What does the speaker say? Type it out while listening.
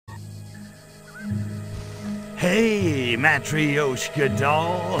Hey, Matryoshka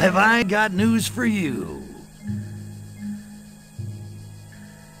doll, have I got news for you?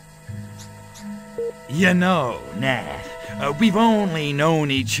 You know, Nat, we've only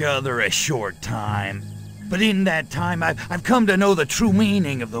known each other a short time, but in that time I've come to know the true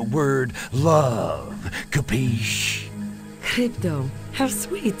meaning of the word love, capiche? Crypto, how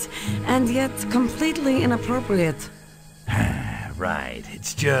sweet, and yet completely inappropriate. Right,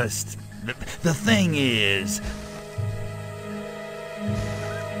 it's just... The thing is...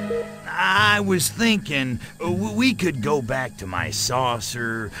 I was thinking we could go back to my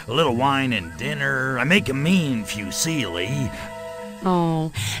saucer, a little wine and dinner. I make a mean fusilli.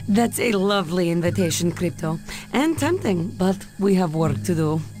 Oh, that's a lovely invitation, Crypto. And tempting, but we have work to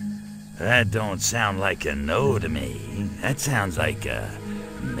do. That don't sound like a no to me. That sounds like a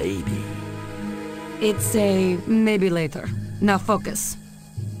maybe. It's a maybe later. Now focus.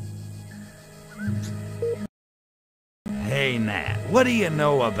 Hey, Nat, what do you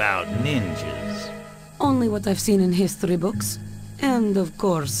know about ninjas? Only what I've seen in history books. And, of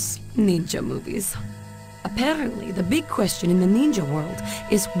course, ninja movies. Apparently, the big question in the ninja world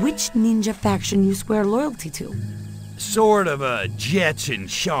is which ninja faction you swear loyalty to. Sort of a Jets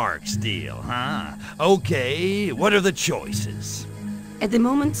and Sharks deal, huh? Okay, what are the choices? At the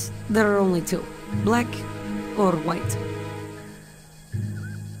moment, there are only two. Black or white.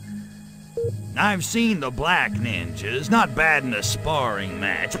 I've seen the black ninjas. Not bad in a sparring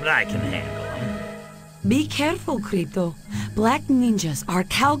match, but I can handle them. Be careful, Crypto. Black ninjas are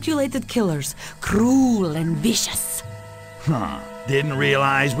calculated killers, cruel and vicious. Huh. Didn't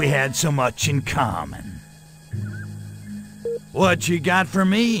realize we had so much in common. What you got for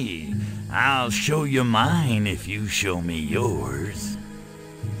me? I'll show you mine if you show me yours.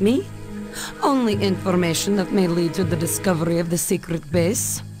 Me? Only information that may lead to the discovery of the secret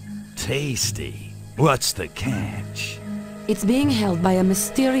base. Tasty. What's the catch? It's being held by a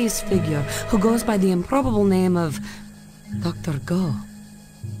mysterious figure who goes by the improbable name of Dr. Go.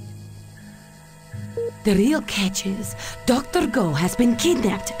 The real catch is, Dr. Go has been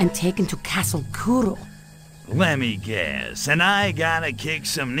kidnapped and taken to Castle Kuro. Let me guess, and I gotta kick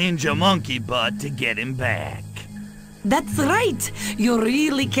some ninja monkey butt to get him back. That's right! You're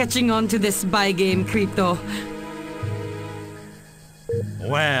really catching on to this spy game, Crypto.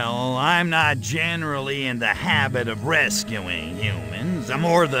 Well, I'm not generally in the habit of rescuing humans. I'm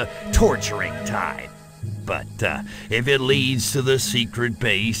more the torturing type. But if it leads to the secret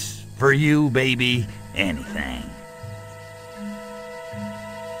base, for you, baby, anything.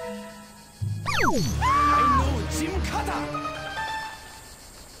 I know Jim Cutter!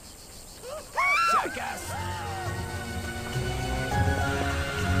 Jackass!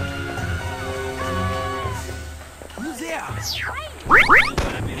 Who's there? You're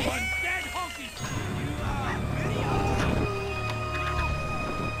gonna be one dead honky! You are video!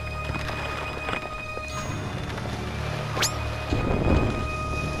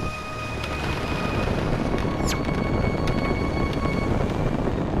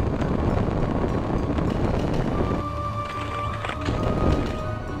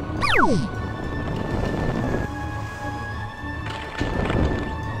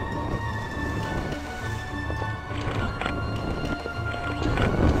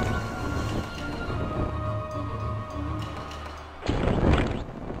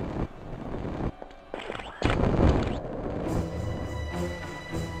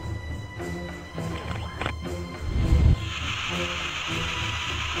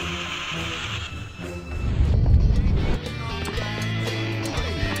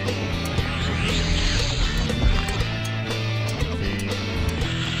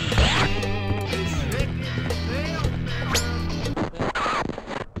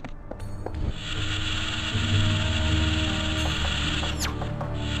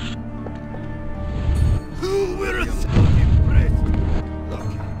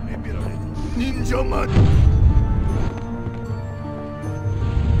 Ninja man!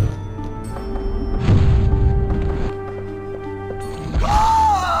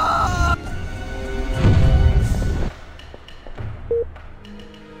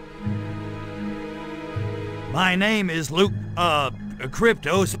 My name is Luke,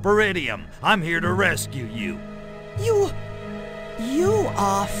 Crypto Spiridium. I'm here to rescue you. You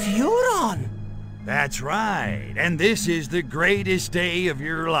are Furon! That's right, and this is the greatest day of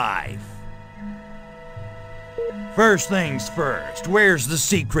your life. First things first, where's the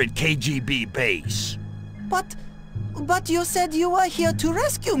secret KGB base? But you said you were here to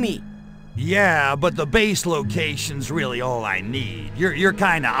rescue me. Yeah, but the base location's really all I need. You're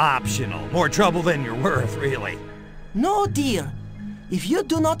kinda optional. More trouble than you're worth, really. No, dear. If you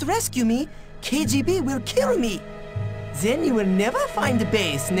do not rescue me, KGB will kill me. Then you will never find the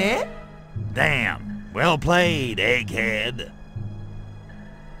base, ne? Damn. Well played, egghead.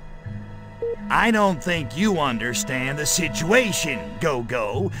 I don't think you understand the situation,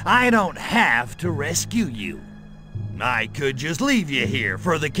 Go-Go. I don't have to rescue you. I could just leave you here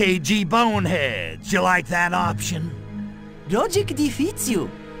for the KG boneheads. You like that option? Logic defeats you.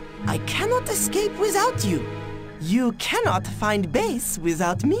 I cannot escape without you. You cannot find base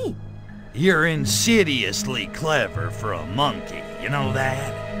without me. You're insidiously clever for a monkey, you know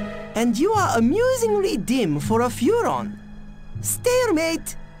that? And you are amusingly dim for a Furon.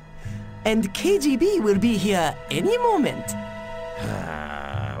 Stalemate. And KGB will be here any moment.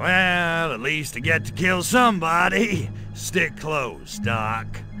 Well, at least I get to kill somebody. Stick close, Doc.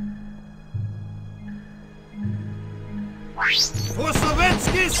 For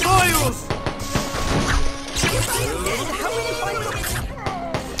Sovietsky Soyuz! If I am dead, how will you find me?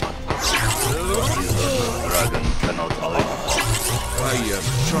 Dragon cannot live. I am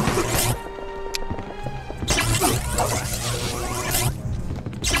chocolate.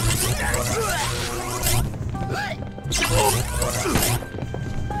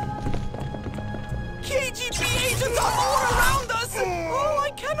 KGB agents are all around us! Oh,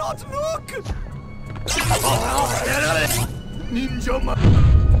 I cannot look! Ninja man.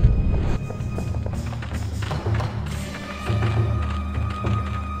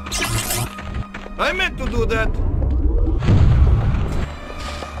 I meant to do that.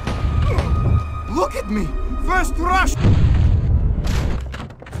 Look at me! First rush!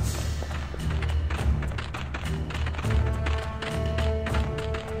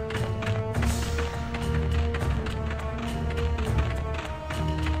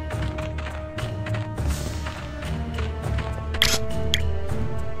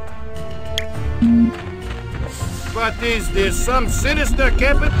 What is this? Some sinister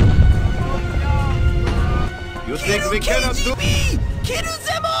cabinet? You think we cannot do? Kill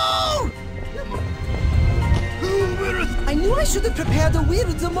them all! I knew I should have prepared a will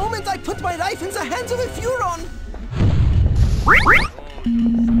the moment I put my life in the hands of a Furon.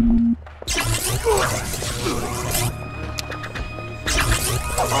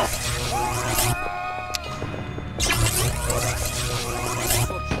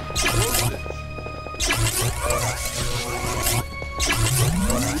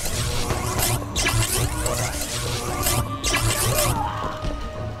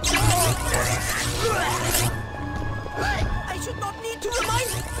 I should not need to remind.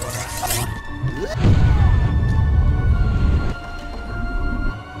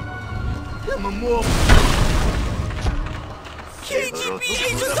 KGB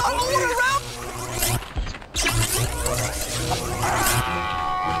agents are all around.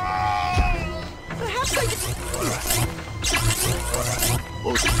 Perhaps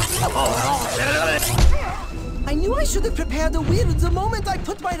I knew I should have prepared a will the moment I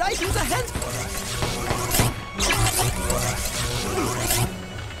put my life in the hands.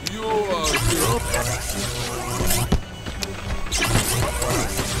 You are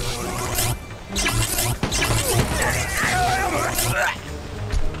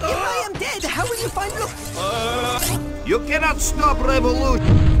If I am dead, how will you find look? You cannot stop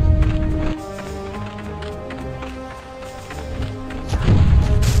revolution.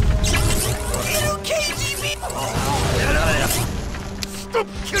 Kill KGB! Stop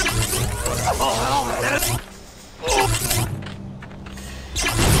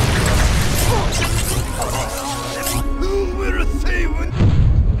We're saving.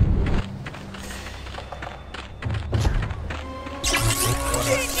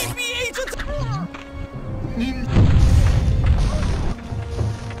 KGB agents!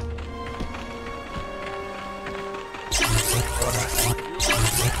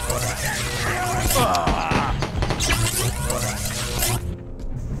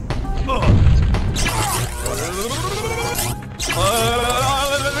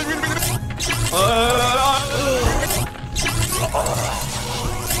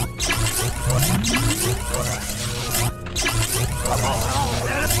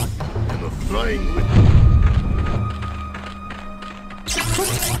 I'm flying with.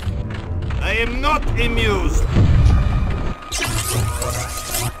 I am not amused.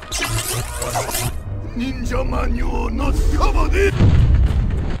 Ninja man, you will not cover this.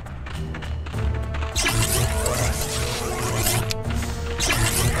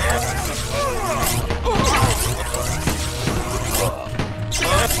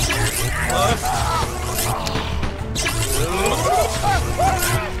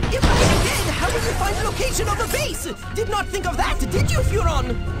 If I am dead, how will you find the location of the base? Did not think of that, did you,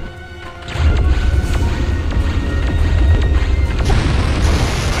 Furon?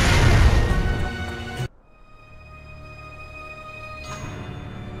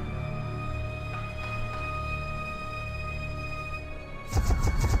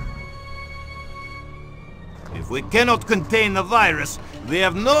 we cannot contain the virus, we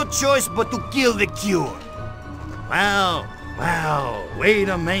have no choice but to kill the cure. Wow, way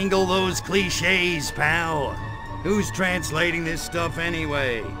to mangle those cliches, pal. Who's translating this stuff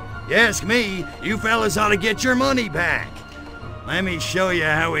anyway? You ask me, you fellas ought to get your money back. Let me show you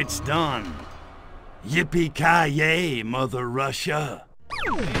how it's done. Yippee-ki-yay, Mother Russia.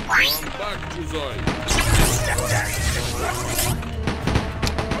 Come back, Juzai.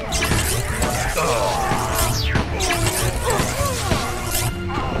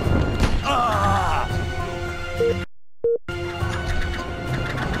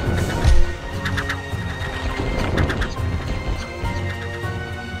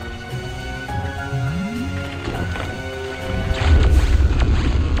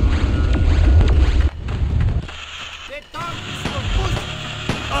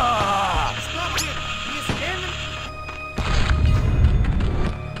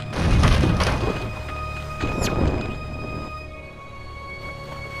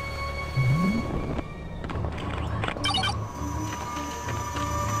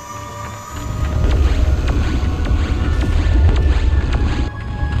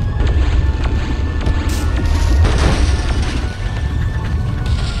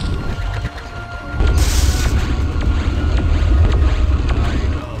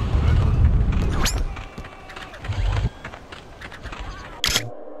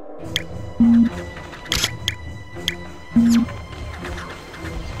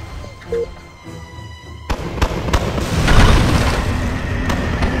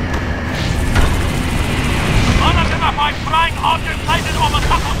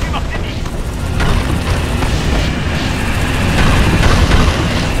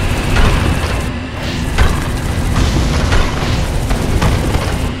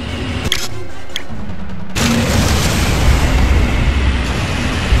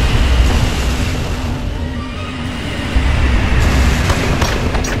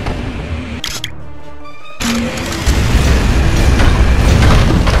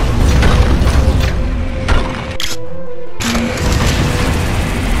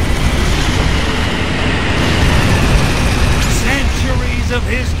 Of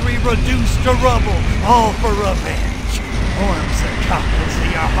history reduced to rubble, all for revenge. Warms the cockles of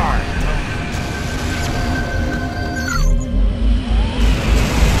your heart.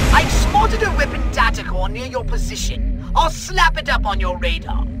 I've spotted a weapon tactical near your position. I'll slap it up on your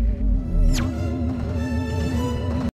radar.